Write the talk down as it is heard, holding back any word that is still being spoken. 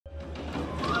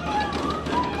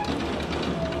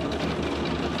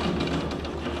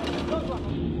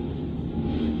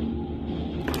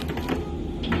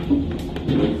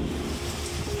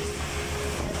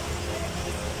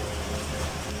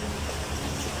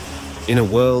In a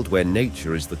world where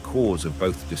nature is the cause of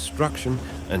both destruction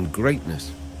and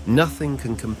greatness, nothing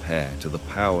can compare to the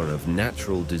power of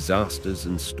natural disasters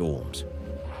and storms.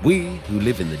 We, who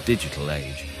live in the digital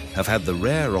age, have had the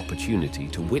rare opportunity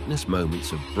to witness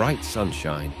moments of bright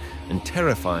sunshine and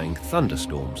terrifying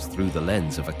thunderstorms through the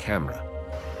lens of a camera.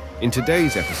 In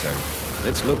today's episode,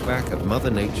 let's look back at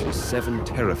Mother Nature's 7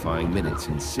 terrifying minutes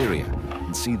in Syria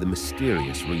and see the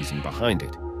mysterious reason behind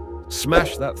it.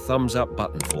 Smash that thumbs up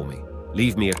button for me,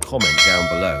 leave me a comment down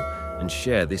below, and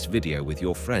share this video with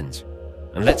your friends.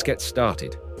 And let's get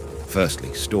started.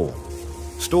 Firstly, storm.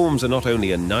 Storms are not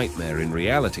only a nightmare in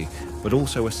reality, but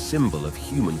also a symbol of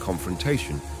human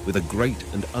confrontation with a great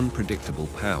and unpredictable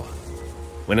power.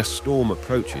 When a storm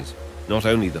approaches, not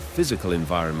only the physical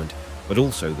environment, but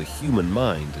also the human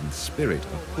mind and spirit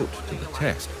are put to the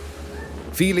test.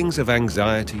 Feelings of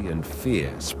anxiety and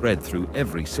fear spread through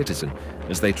every citizen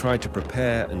as they try to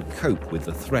prepare and cope with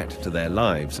the threat to their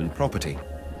lives and property.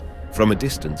 From a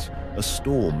distance, a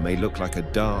storm may look like a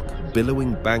dark,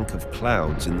 billowing bank of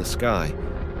clouds in the sky,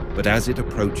 but as it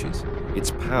approaches,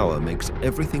 its power makes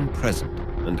everything present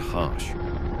and harsh.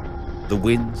 The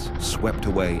winds swept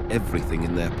away everything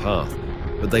in their path,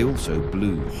 but they also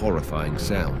blew horrifying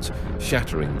sounds,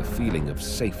 shattering the feeling of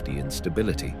safety and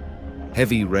stability.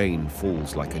 Heavy rain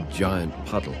falls like a giant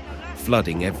puddle,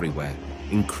 flooding everywhere,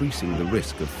 increasing the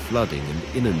risk of flooding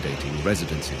and inundating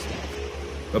residences.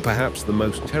 But perhaps the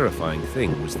most terrifying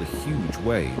thing was the huge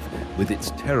wave, with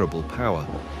its terrible power,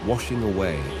 washing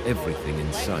away everything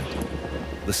in sight.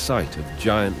 The sight of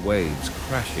giant waves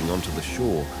crashing onto the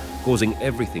shore, causing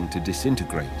everything to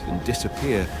disintegrate and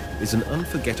disappear, is an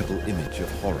unforgettable image of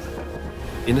horror.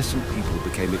 Innocent people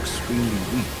became extremely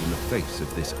weak in the face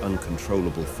of this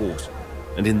uncontrollable force,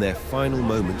 and in their final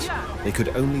moments, they could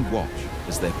only watch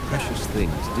as their precious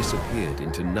things disappeared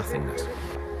into nothingness.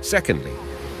 Secondly,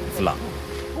 flood.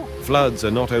 Floods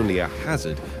are not only a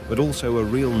hazard, but also a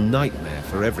real nightmare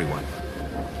for everyone.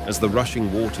 As the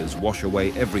rushing waters wash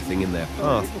away everything in their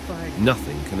path,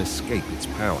 nothing can escape its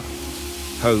power.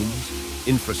 Homes,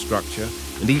 infrastructure,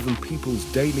 and even people's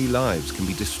daily lives can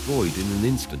be destroyed in an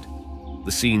instant.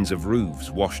 The scenes of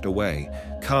roofs washed away,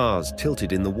 cars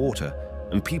tilted in the water,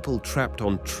 and people trapped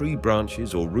on tree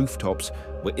branches or rooftops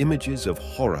were images of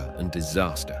horror and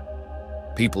disaster.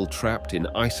 People trapped in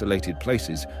isolated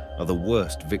places are the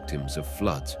worst victims of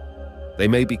floods. They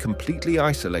may be completely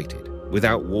isolated,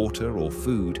 without water or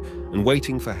food, and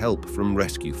waiting for help from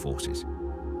rescue forces.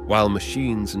 While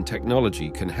machines and technology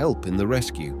can help in the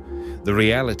rescue, the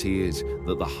reality is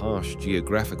that the harsh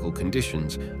geographical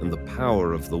conditions and the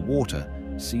power of the water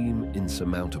seem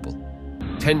insurmountable.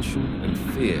 Tension and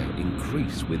fear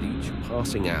increase with each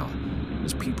passing hour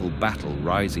as people battle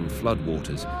rising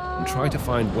floodwaters and try to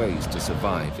find ways to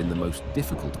survive in the most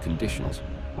difficult conditions.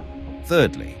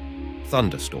 Thirdly,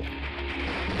 thunderstorm.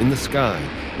 In the sky,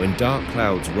 when dark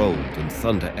clouds rolled and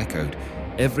thunder echoed,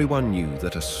 everyone knew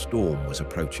that a storm was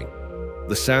approaching.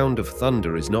 The sound of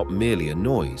thunder is not merely a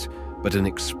noise, but an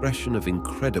expression of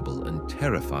incredible and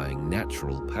terrifying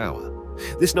natural power.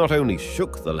 This not only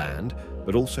shook the land,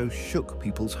 but also shook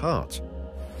people's hearts.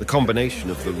 The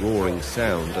combination of the roaring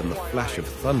sound and the flash of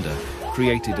thunder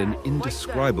created an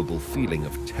indescribable feeling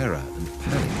of terror and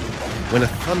panic. When a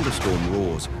thunderstorm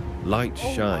roars, light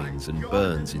shines and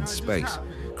burns in space,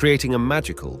 creating a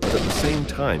magical but at the same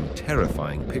time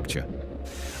terrifying picture.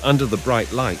 Under the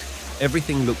bright light,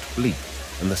 everything looked bleak,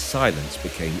 and the silence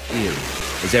became eerie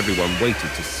as everyone waited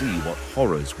to see what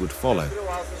horrors would follow.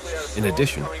 In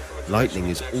addition, lightning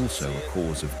is also a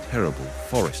cause of terrible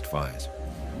forest fires.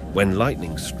 When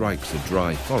lightning strikes a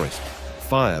dry forest,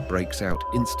 fire breaks out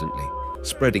instantly,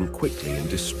 spreading quickly and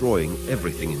destroying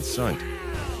everything in sight.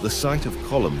 The sight of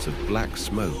columns of black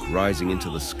smoke rising into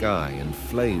the sky and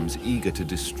flames eager to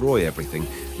destroy everything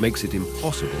makes it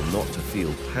impossible not to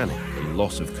feel panic and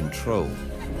loss of control.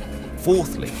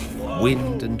 Fourthly,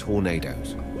 wind and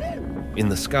tornadoes. In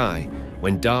the sky,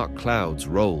 when dark clouds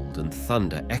rolled and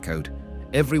thunder echoed,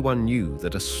 everyone knew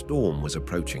that a storm was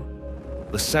approaching.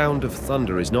 The sound of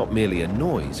thunder is not merely a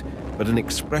noise, but an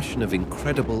expression of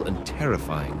incredible and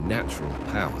terrifying natural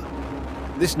power.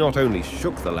 This not only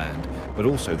shook the land, but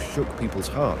also shook people's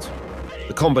hearts.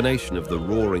 The combination of the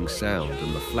roaring sound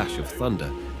and the flash of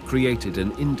thunder created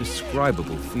an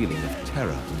indescribable feeling of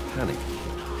terror and panic.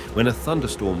 When a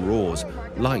thunderstorm roars,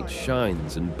 light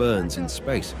shines and burns in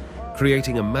space,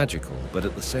 creating a magical but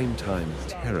at the same time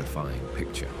terrifying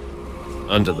picture.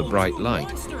 Under the bright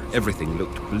light, everything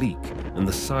looked bleak and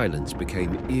the silence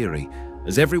became eerie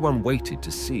as everyone waited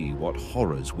to see what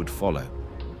horrors would follow.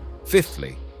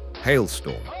 Fifthly,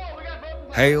 hailstorm.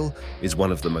 Hail is one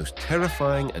of the most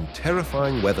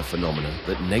terrifying weather phenomena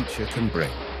that nature can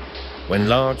bring. When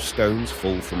large stones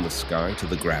fall from the sky to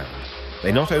the ground,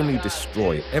 they not only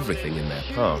destroy everything in their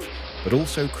path, but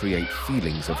also create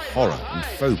feelings of horror and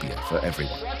phobia for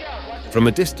everyone. From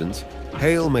a distance,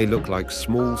 hail may look like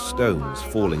small stones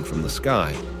falling from the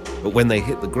sky, but when they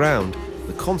hit the ground,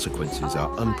 the consequences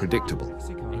are unpredictable.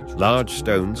 Large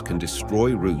stones can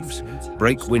destroy roofs,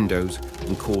 break windows,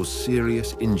 and cause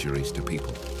serious injuries to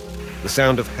people. The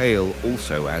sound of hail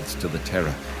also adds to the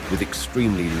terror, with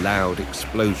extremely loud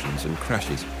explosions and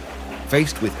crashes.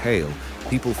 Faced with hail,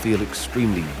 people feel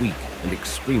extremely weak and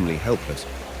extremely helpless.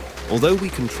 Although we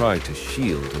can try to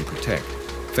shield and protect,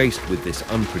 faced with this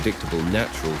unpredictable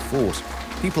natural force,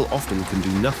 people often can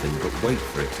do nothing but wait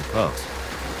for it to pass.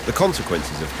 The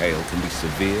consequences of hail can be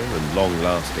severe and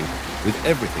long-lasting, with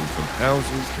everything from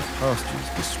houses to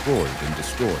pastures destroyed and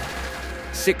destroyed.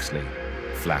 Sixthly,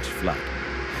 flash flood.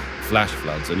 Flash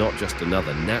floods are not just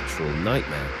another natural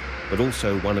nightmare, but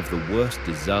also one of the worst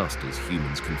disasters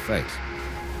humans can face.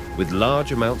 With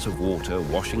large amounts of water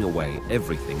washing away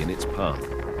everything in its path,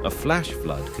 a flash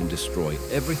flood can destroy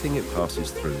everything it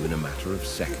passes through in a matter of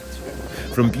seconds.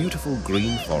 From beautiful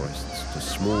green forests to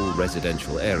small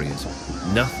residential areas,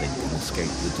 nothing can escape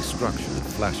the destruction of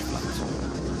flash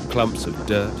floods. Clumps of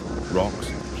dirt,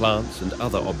 rocks, plants and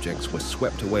other objects were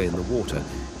swept away in the water,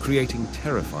 creating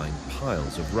terrifying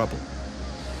piles of rubble.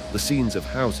 The scenes of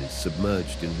houses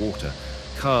submerged in water,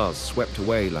 cars swept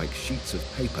away like sheets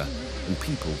of paper, and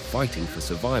people fighting for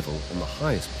survival in the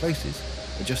highest places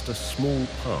are just a small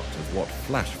part of what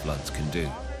flash floods can do.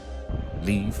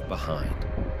 Leave behind.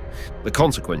 The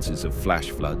consequences of flash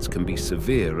floods can be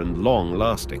severe and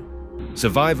long-lasting.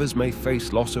 Survivors may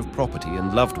face loss of property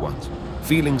and loved ones,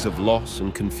 feelings of loss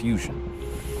and confusion.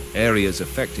 Areas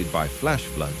affected by flash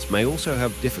floods may also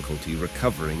have difficulty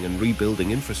recovering and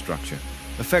rebuilding infrastructure,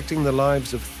 affecting the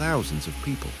lives of thousands of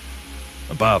people.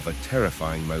 Above are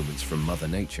terrifying moments from Mother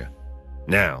Nature.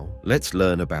 Now, let's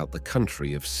learn about the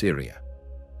country of Syria.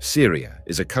 Syria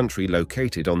is a country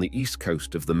located on the east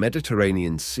coast of the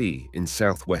Mediterranean Sea in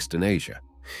southwestern Asia.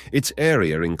 Its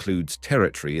area includes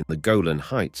territory in the Golan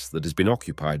Heights that has been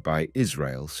occupied by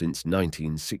Israel since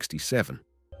 1967.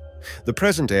 The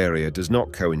present area does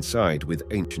not coincide with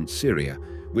ancient Syria,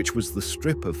 which was the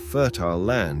strip of fertile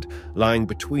land lying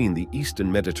between the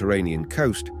eastern Mediterranean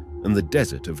coast and the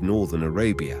desert of northern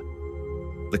Arabia.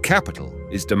 The capital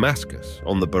is Damascus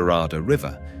on the Barada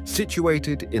River,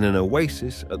 situated in an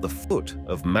oasis at the foot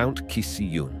of Mount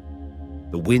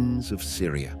Kisiyun, the winds of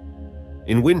Syria.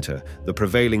 In winter, the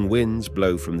prevailing winds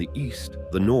blow from the east,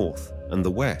 the north, and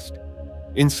the west.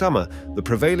 In summer, the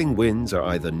prevailing winds are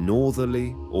either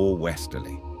northerly or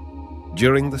westerly.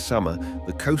 During the summer,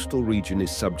 the coastal region is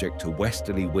subject to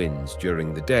westerly winds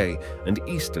during the day and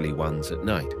easterly ones at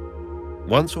night.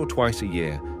 Once or twice a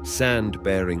year,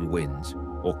 sand-bearing winds,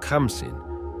 or kamsin,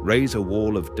 raise a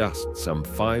wall of dust some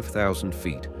 5,000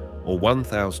 feet or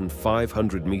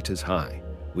 1,500 meters high,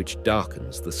 which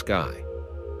darkens the sky.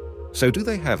 So do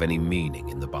they have any meaning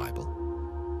in the Bible?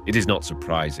 It is not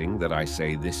surprising that I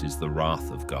say this is the wrath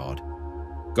of God.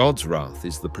 God's wrath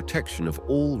is the protection of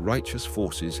all righteous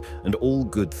forces and all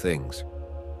good things.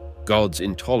 God's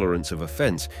intolerance of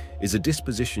offense is a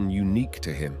disposition unique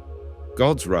to him.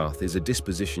 God's wrath is a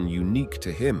disposition unique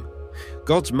to him.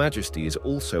 God's majesty is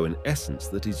also an essence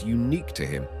that is unique to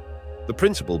him. The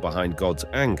principle behind God's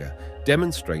anger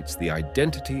demonstrates the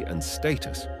identity and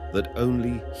status that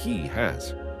only he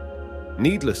has.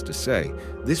 Needless to say,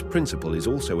 this principle is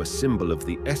also a symbol of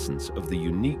the essence of the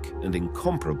unique and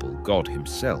incomparable God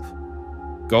himself.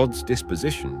 God's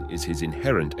disposition is his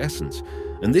inherent essence,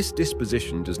 and this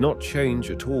disposition does not change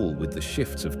at all with the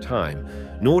shifts of time,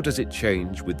 nor does it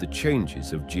change with the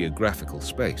changes of geographical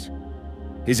space.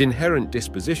 His inherent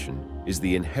disposition is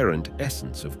the inherent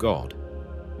essence of God.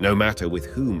 No matter with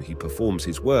whom he performs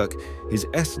his work, his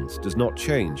essence does not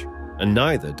change, and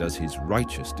neither does his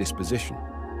righteous disposition.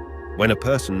 When a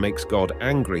person makes God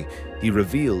angry, he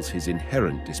reveals his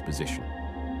inherent disposition.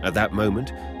 At that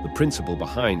moment, the principle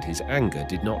behind his anger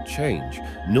did not change,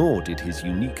 nor did his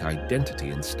unique identity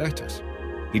and status.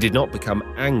 He did not become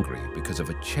angry because of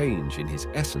a change in his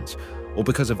essence or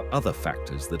because of other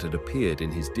factors that had appeared in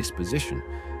his disposition,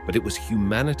 but it was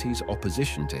humanity's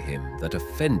opposition to him that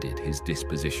offended his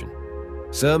disposition.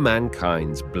 Sir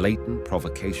mankind's blatant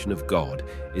provocation of God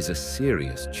is a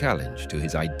serious challenge to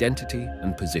his identity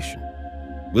and position.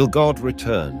 Will God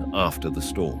return after the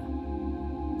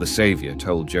storm? The Savior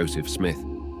told Joseph Smith,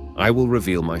 "I will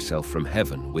reveal myself from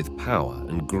heaven with power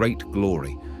and great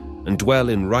glory, and dwell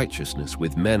in righteousness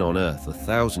with men on earth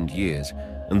 1,000 years,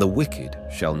 and the wicked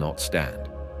shall not stand.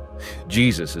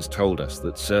 Jesus has told us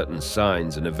that certain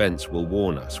signs and events will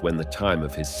warn us when the time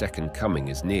of his second coming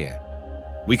is near.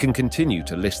 We can continue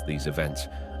to list these events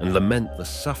and lament the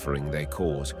suffering they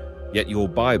cause, yet your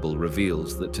Bible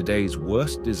reveals that today's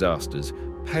worst disasters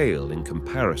pale in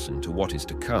comparison to what is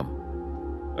to come,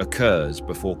 occurs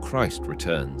before Christ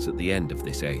returns at the end of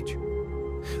this age.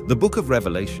 The book of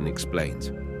Revelation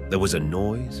explains, there was a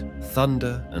noise,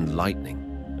 thunder, and lightning,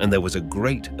 and there was a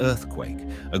great earthquake,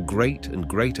 a great and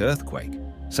great earthquake,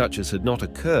 such as had not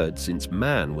occurred since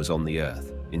man was on the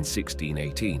earth in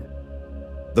 1618.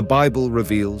 The Bible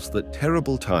reveals that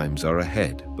terrible times are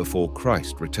ahead before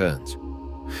Christ returns.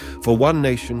 For one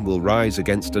nation will rise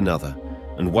against another,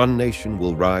 and one nation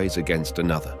will rise against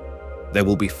another. There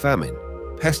will be famine,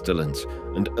 pestilence,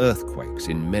 and earthquakes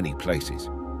in many places.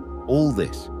 All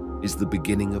this is the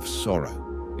beginning of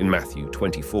sorrow in Matthew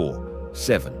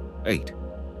 24:7-8.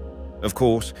 Of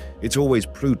course, it's always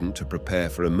prudent to prepare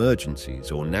for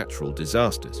emergencies or natural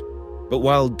disasters. But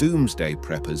while doomsday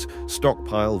preppers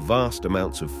stockpile vast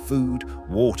amounts of food,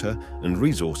 water, and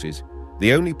resources,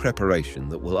 the only preparation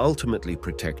that will ultimately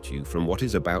protect you from what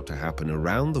is about to happen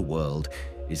around the world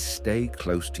is stay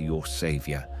close to your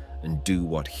Savior and do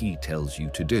what He tells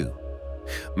you to do.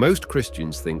 Most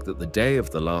Christians think that the day of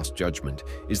the Last Judgment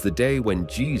is the day when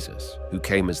Jesus, who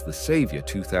came as the Savior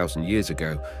 2,000 years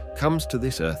ago, comes to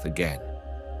this earth again.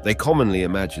 They commonly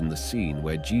imagine the scene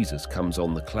where Jesus comes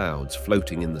on the clouds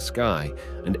floating in the sky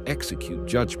and execute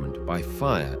judgment by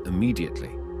fire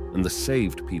immediately, and the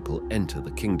saved people enter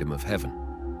the kingdom of heaven.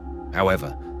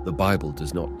 However, the Bible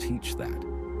does not teach that.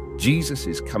 Jesus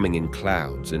is coming in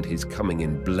clouds, and He's coming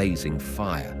in blazing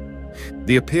fire.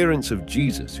 The appearance of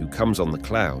Jesus who comes on the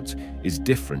clouds is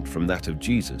different from that of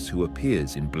Jesus who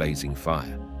appears in blazing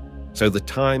fire. So the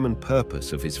time and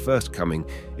purpose of His first coming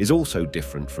is also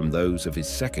different from those of His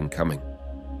second coming.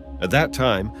 At that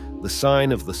time, the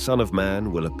sign of the Son of Man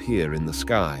will appear in the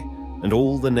sky, and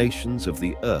all the nations of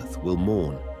the earth will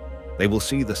mourn. They will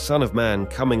see the Son of Man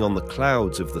coming on the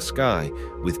clouds of the sky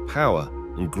with power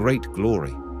and great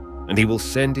glory, and He will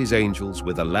send His angels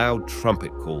with a loud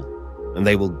trumpet call, and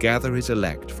they will gather His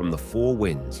elect from the four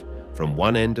winds, from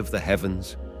one end of the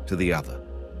heavens to the other.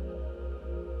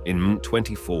 In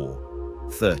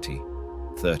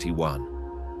 24:30-31.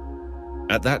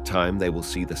 At that time they will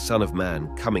see the Son of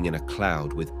Man coming in a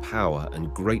cloud with power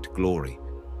and great glory.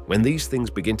 When these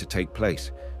things begin to take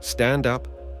place, stand up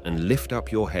and lift up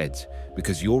your heads,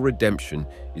 because your redemption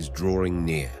is drawing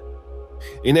near.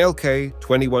 In LK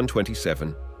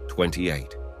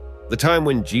 21:27-28. The time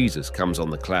when Jesus comes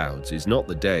on the clouds is not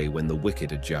the day when the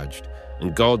wicked are judged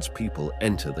and God's people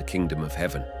enter the kingdom of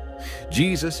heaven.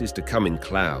 Jesus is to come in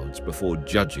clouds before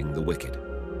judging the wicked.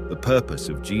 The purpose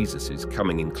of Jesus'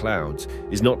 coming in clouds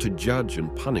is not to judge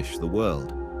and punish the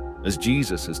world. As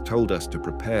Jesus has told us to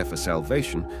prepare for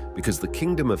salvation because the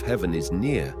kingdom of heaven is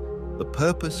near, the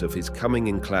purpose of His coming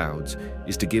in clouds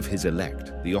is to give His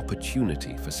elect the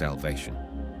opportunity for salvation.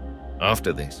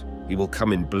 After this, He will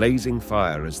come in blazing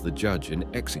fire as the judge and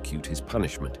execute His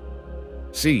punishment.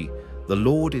 See, the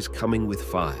Lord is coming with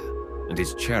fire, and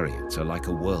His chariots are like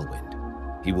a whirlwind.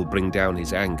 He will bring down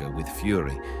His anger with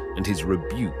fury, and His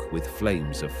rebuke with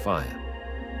flames of fire.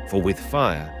 For with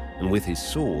fire and with His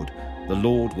sword, the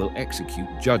Lord will execute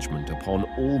judgment upon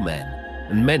all men,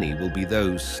 and many will be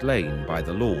those slain by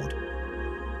the Lord.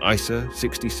 Isaiah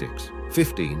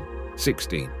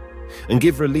 66:15-16. And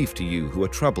give relief to you who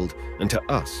are troubled, and to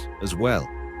us as well.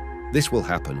 This will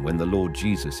happen when the Lord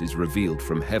Jesus is revealed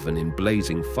from heaven in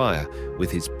blazing fire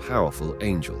with His powerful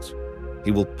angels.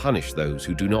 He will punish those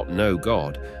who do not know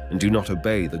God and do not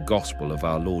obey the gospel of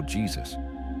our Lord Jesus.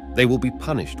 They will be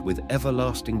punished with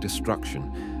everlasting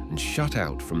destruction and shut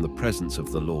out from the presence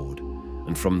of the Lord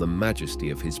and from the majesty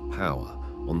of His power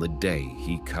on the day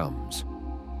He comes.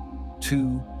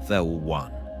 2 Thel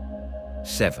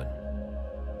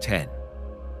 1:7-10.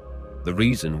 The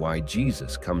reason why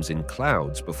Jesus comes in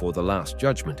clouds before the last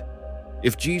judgment.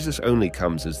 If Jesus only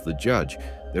comes as the judge,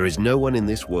 there is no one in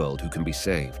this world who can be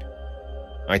saved.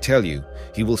 I tell you,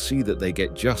 He will see that they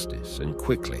get justice, and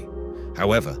quickly.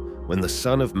 However, when the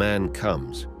Son of Man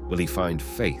comes, will He find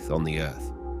faith on the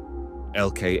earth?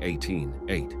 LK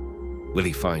 18:8. Will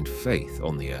He find faith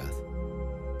on the earth?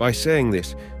 By saying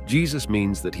this, Jesus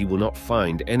means that He will not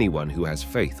find anyone who has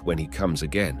faith when He comes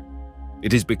again.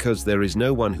 It is because there is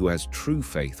no one who has true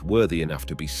faith worthy enough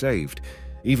to be saved,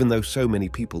 even though so many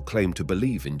people claim to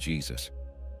believe in Jesus.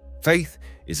 Faith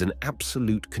is an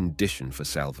absolute condition for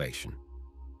salvation.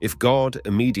 If God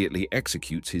immediately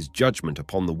executes His judgment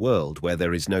upon the world where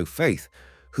there is no faith,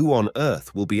 who on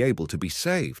earth will be able to be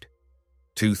saved?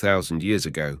 2,000 years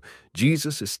ago,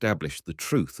 Jesus established the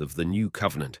truth of the new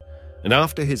covenant, and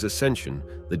after his ascension,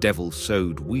 the devil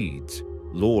sowed weeds,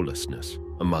 lawlessness,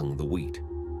 among the wheat.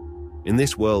 In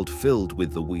this world filled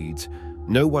with the weeds,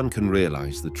 no one can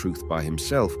realize the truth by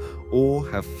himself or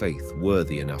have faith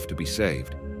worthy enough to be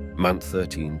saved. Mount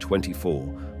 13,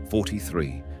 24,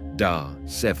 43, Dar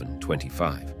 7,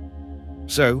 25.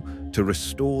 So, to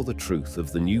restore the truth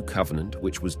of the new covenant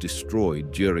which was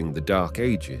destroyed during the Dark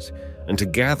Ages, and to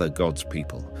gather God's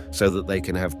people so that they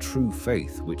can have true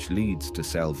faith which leads to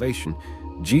salvation,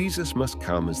 Jesus must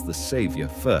come as the Savior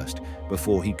first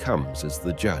before he comes as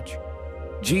the Judge.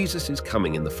 Jesus is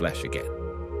coming in the flesh again.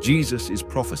 Jesus is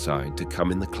prophesied to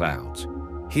come in the clouds.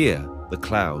 Here, the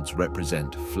clouds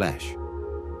represent flesh.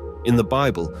 In the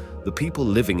Bible, the people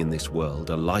living in this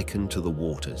world are likened to the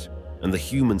waters, and the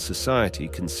human society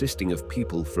consisting of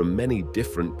people from many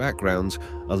different backgrounds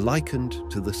are likened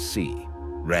to the sea.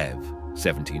 Rev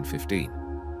 17:15.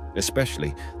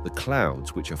 Especially the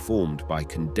clouds, which are formed by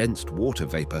condensed water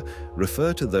vapor,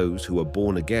 refer to those who are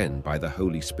born again by the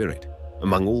Holy Spirit,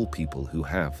 among all people who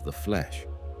have the flesh.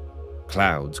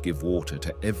 Clouds give water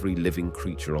to every living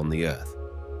creature on the earth.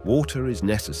 Water is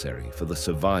necessary for the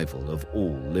survival of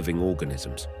all living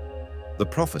organisms. The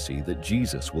prophecy that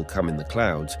Jesus will come in the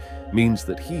clouds means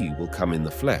that he will come in the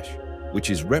flesh, which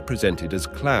is represented as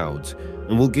clouds,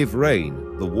 and will give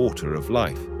rain, the water of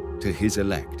life, to his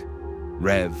elect.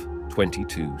 Rev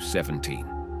 22:17.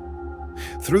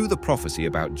 Through the prophecy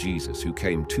about Jesus who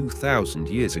came 2,000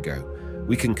 years ago,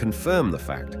 we can confirm the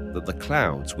fact that the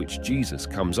clouds which Jesus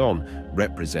comes on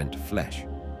represent flesh.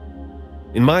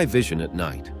 In my vision at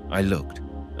night, I looked,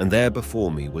 and there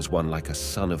before me was one like a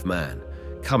son of man,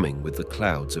 coming with the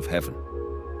clouds of heaven.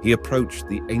 He approached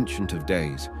the Ancient of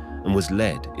Days and was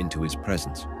led into his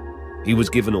presence. He was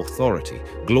given authority,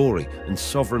 glory, and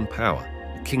sovereign power,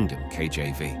 a kingdom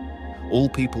KJV. All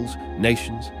peoples,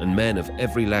 nations, and men of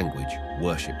every language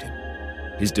worshipped him.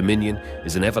 His dominion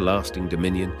is an everlasting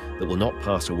dominion that will not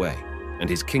pass away, and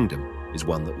his kingdom is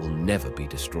one that will never be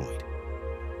destroyed.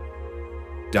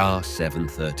 Dar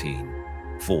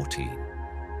 7:13-14.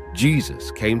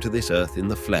 Jesus came to this earth in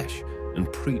the flesh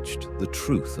and preached the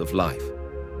truth of life.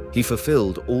 He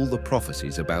fulfilled all the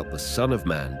prophecies about the Son of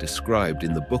Man described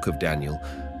in the book of Daniel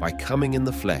by coming in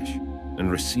the flesh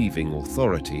and receiving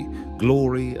authority,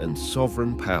 glory, and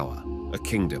sovereign power, a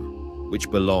kingdom which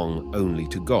belong only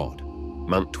to God.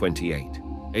 Mount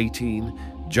 28:18,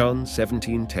 John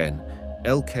 17:10,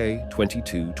 LK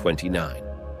 22:29.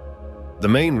 The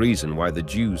main reason why the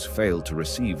Jews failed to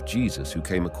receive Jesus who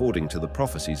came according to the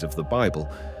prophecies of the Bible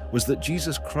was that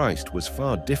Jesus Christ was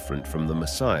far different from the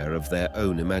Messiah of their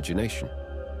own imagination.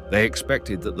 They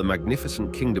expected that the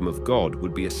magnificent kingdom of God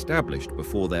would be established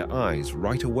before their eyes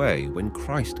right away when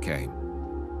Christ came.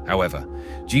 However,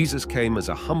 Jesus came as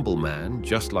a humble man,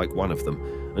 just like one of them,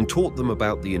 and taught them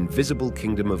about the invisible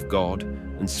kingdom of God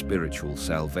and spiritual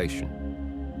salvation.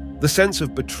 The sense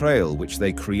of betrayal which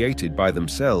they created by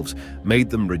themselves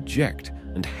made them reject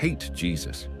and hate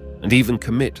Jesus, and even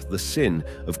commit the sin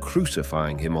of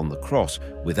crucifying him on the cross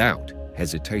without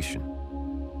hesitation.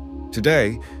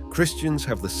 Today, Christians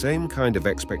have the same kind of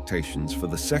expectations for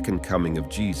the second coming of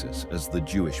Jesus as the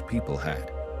Jewish people had.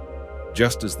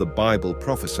 Just as the Bible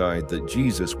prophesied that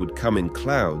Jesus would come in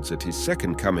clouds at his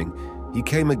second coming, he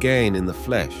came again in the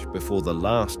flesh before the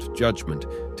last judgment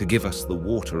to give us the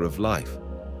water of life.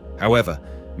 However,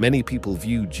 many people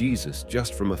view Jesus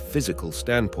just from a physical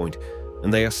standpoint,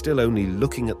 and they are still only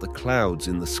looking at the clouds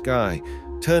in the sky,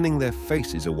 turning their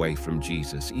faces away from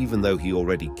Jesus even though he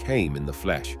already came in the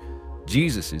flesh.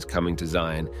 Jesus is coming to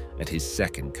Zion at his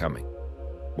second coming.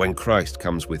 When Christ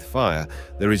comes with fire,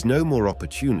 there is no more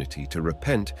opportunity to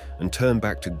repent and turn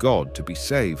back to God to be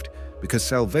saved, because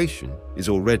salvation is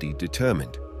already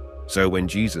determined. So when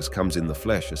Jesus comes in the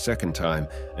flesh a second time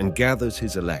and gathers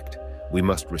his elect, we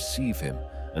must receive him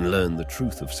and learn the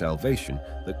truth of salvation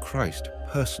that Christ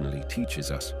personally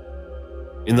teaches us.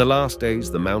 In the last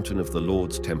days, the mountain of the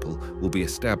Lord's temple will be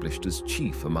established as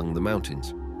chief among the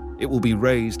mountains. It will be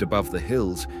raised above the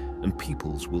hills, and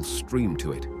peoples will stream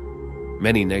to it.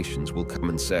 Many nations will come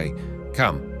and say,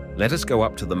 "Come, let us go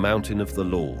up to the mountain of the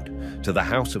Lord, to the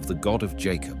house of the God of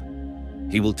Jacob.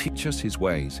 He will teach us his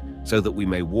ways, so that we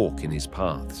may walk in his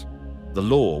paths. The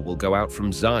law will go out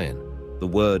from Zion, the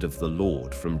word of the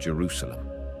Lord from Jerusalem."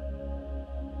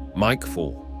 Micah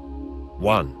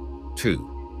 4:1-2.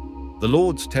 The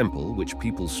Lord's temple, which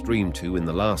people stream to in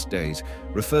the last days,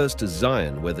 refers to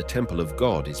Zion, where the temple of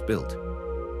God is built.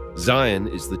 Zion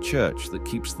is the church that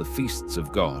keeps the feasts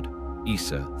of God,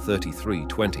 Isa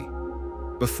 33:20.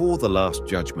 Before the Last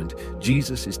Judgment,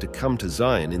 Jesus is to come to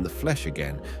Zion in the flesh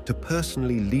again to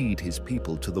personally lead his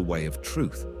people to the way of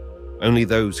truth. Only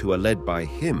those who are led by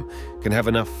him can have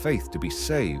enough faith to be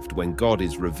saved when God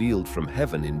is revealed from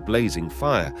heaven in blazing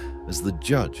fire as the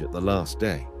judge at the last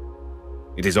day.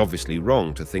 It is obviously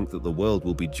wrong to think that the world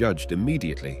will be judged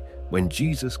immediately when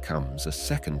Jesus comes a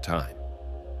second time.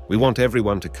 We want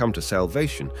everyone to come to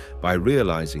salvation by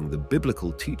realizing the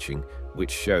biblical teaching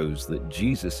which shows that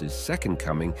Jesus' second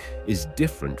coming is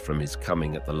different from his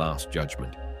coming at the Last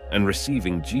Judgment, and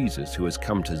receiving Jesus who has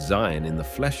come to Zion in the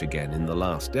flesh again in the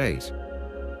last days.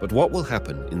 But what will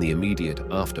happen in the immediate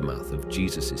aftermath of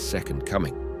Jesus' second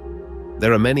coming?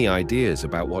 There are many ideas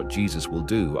about what Jesus will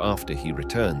do after he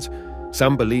returns.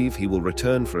 Some believe he will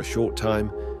return for a short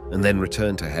time and then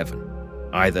return to heaven,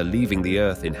 either leaving the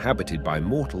earth inhabited by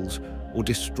mortals or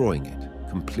destroying it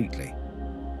completely.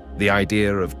 The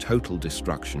idea of total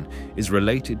destruction is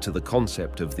related to the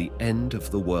concept of the end of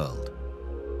the world.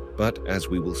 But as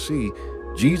we will see,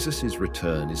 Jesus'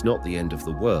 return is not the end of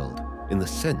the world in the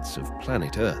sense of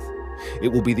planet Earth. It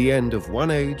will be the end of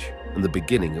one age and the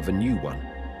beginning of a new one.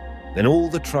 Then all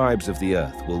the tribes of the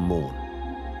earth will mourn.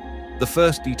 The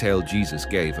first detail Jesus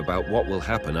gave about what will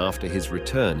happen after his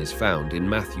return is found in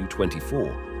Matthew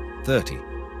 24:30.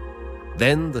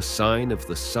 Then the sign of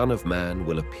the Son of Man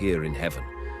will appear in heaven,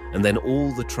 and then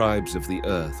all the tribes of the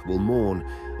earth will mourn,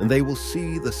 and they will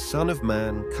see the Son of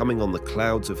Man coming on the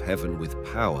clouds of heaven with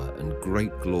power and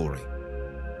great glory.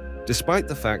 Despite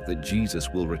the fact that Jesus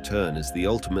will return as the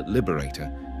ultimate liberator,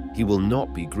 he will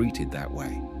not be greeted that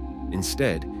way.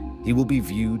 Instead, he will be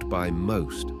viewed by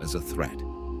most as a threat.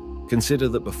 Consider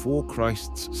that before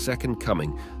Christ's second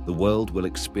coming, the world will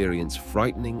experience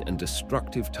frightening and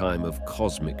destructive time of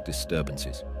cosmic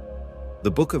disturbances.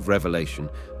 The book of Revelation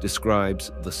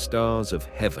describes the stars of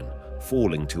heaven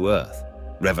falling to earth,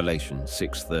 Revelation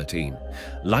 6:13,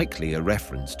 likely a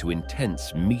reference to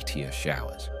intense meteor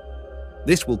showers.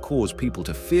 This will cause people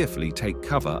to fearfully take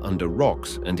cover under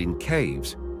rocks and in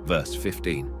caves, verse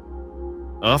 15.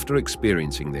 After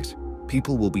experiencing this,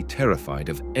 people will be terrified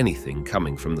of anything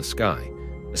coming from the sky,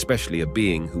 especially a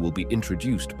being who will be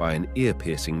introduced by an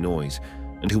ear-piercing noise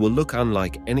and who will look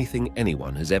unlike anything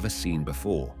anyone has ever seen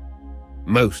before.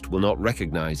 Most will not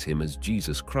recognize him as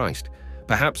Jesus Christ,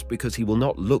 perhaps because he will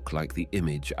not look like the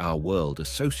image our world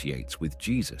associates with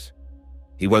Jesus.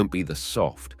 He won't be the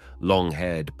soft,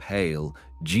 long-haired, pale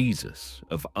Jesus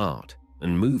of art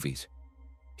and movies.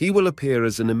 He will appear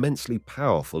as an immensely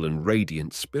powerful and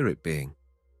radiant spirit being.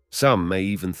 Some may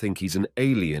even think he's an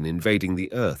alien invading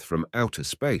the earth from outer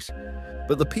space.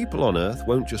 But the people on earth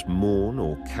won't just mourn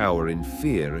or cower in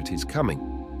fear at his coming.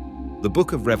 The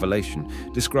book of Revelation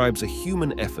describes a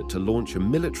human effort to launch a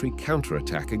military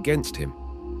counterattack against him.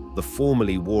 The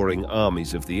formerly warring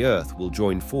armies of the earth will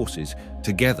join forces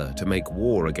together to make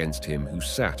war against him who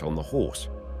sat on the horse,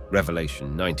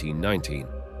 Revelation 19:19.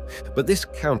 But this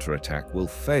counterattack will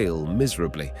fail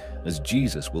miserably, as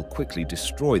Jesus will quickly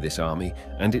destroy this army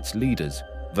and its leaders,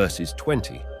 verses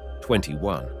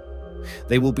 20-21.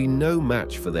 They will be no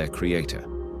match for their Creator.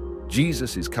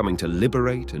 Jesus is coming to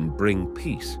liberate and bring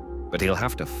peace, but he'll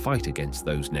have to fight against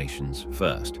those nations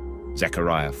first,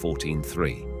 Zechariah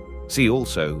 14:3. See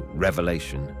also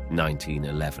Revelation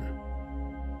 19:11.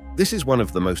 This is one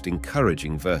of the most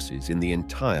encouraging verses in the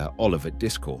entire Olivet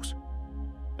Discourse.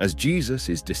 As Jesus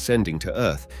is descending to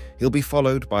earth, he'll be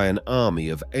followed by an army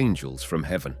of angels from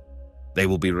heaven. They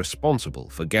will be responsible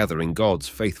for gathering God's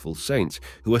faithful saints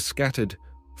who are scattered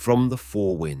from the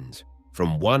four winds,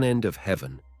 from one end of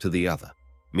heaven to the other,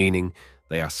 meaning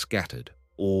they are scattered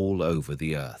all over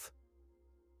the earth.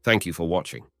 Thank you for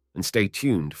watching, and stay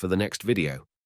tuned for the next video.